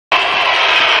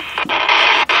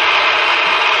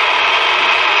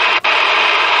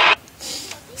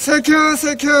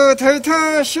세큐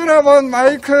데이터 시라본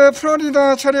마이크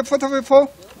플로리다 처리 포터블 4.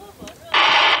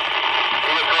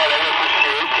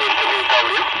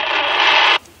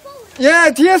 예,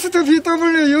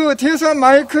 DS2BW DS1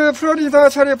 마이크 플로리다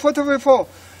처리 포터블 4.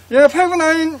 예,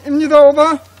 899입니다.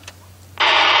 오버.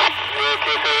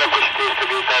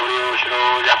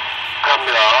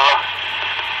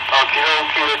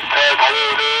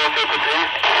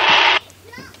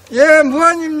 예,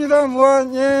 무한입니다.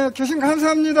 무한. 예, 교신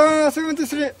감사합니다.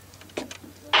 73.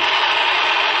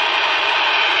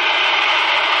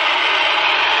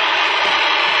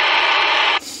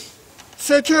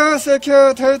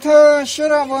 세큐 데이터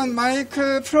시라본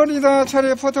마이크 플로리다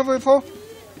처리 포터블 4.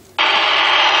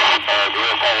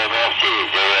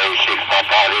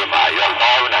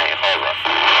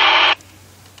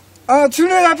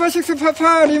 줄리엣 알파 6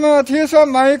 파파 리마 DS1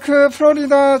 마이크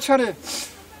플로리다 처리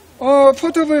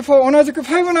포터블 4 오나지크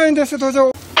 5-9 데스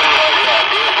도저.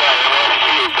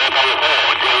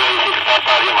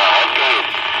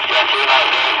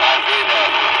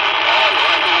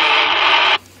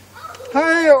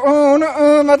 하이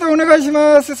마타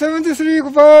오네가시마스 73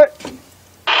 굿바이.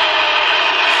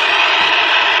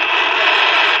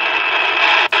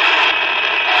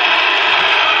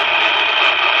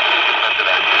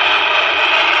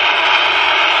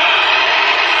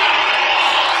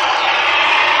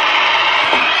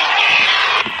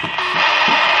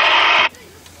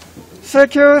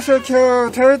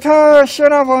 세큐 데이터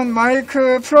시라본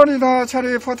마이크 플로리다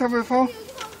처리 포터블 4.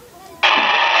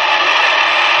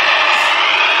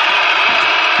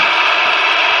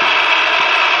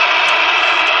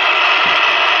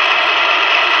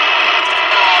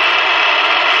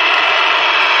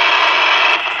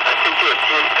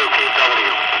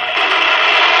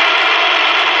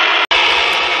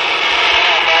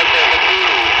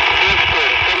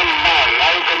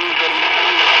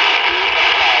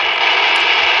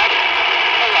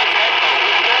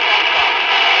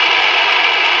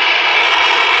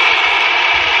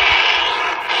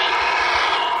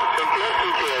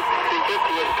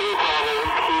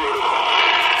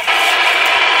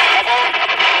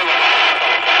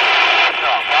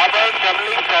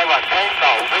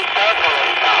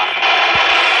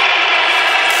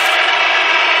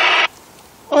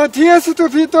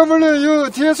 DS2BW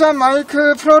DS1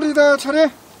 마이크 플로리다 처리.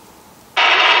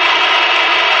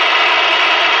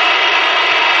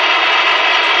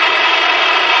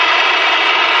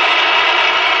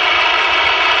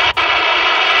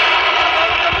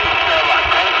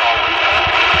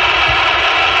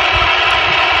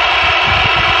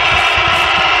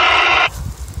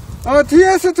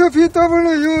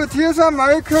 DS2BW DS1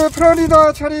 마이크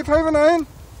플로리다 처리 5-9.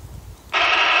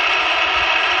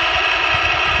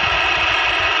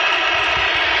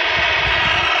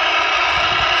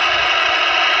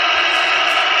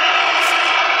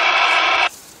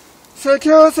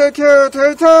 세큐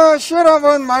데이터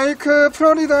시라본 마이크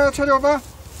플로리다 처리 오버.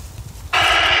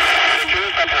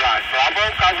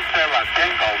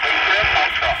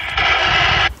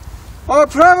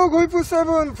 브라보 골프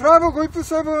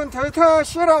 7 데이터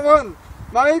시라본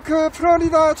마이크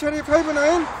플로리다 처리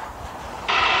 5-9.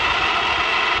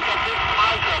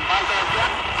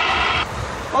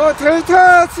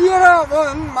 데이터 시에라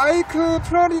 1 마이크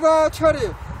플로리다 처리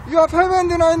유아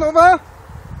 5-9 오버.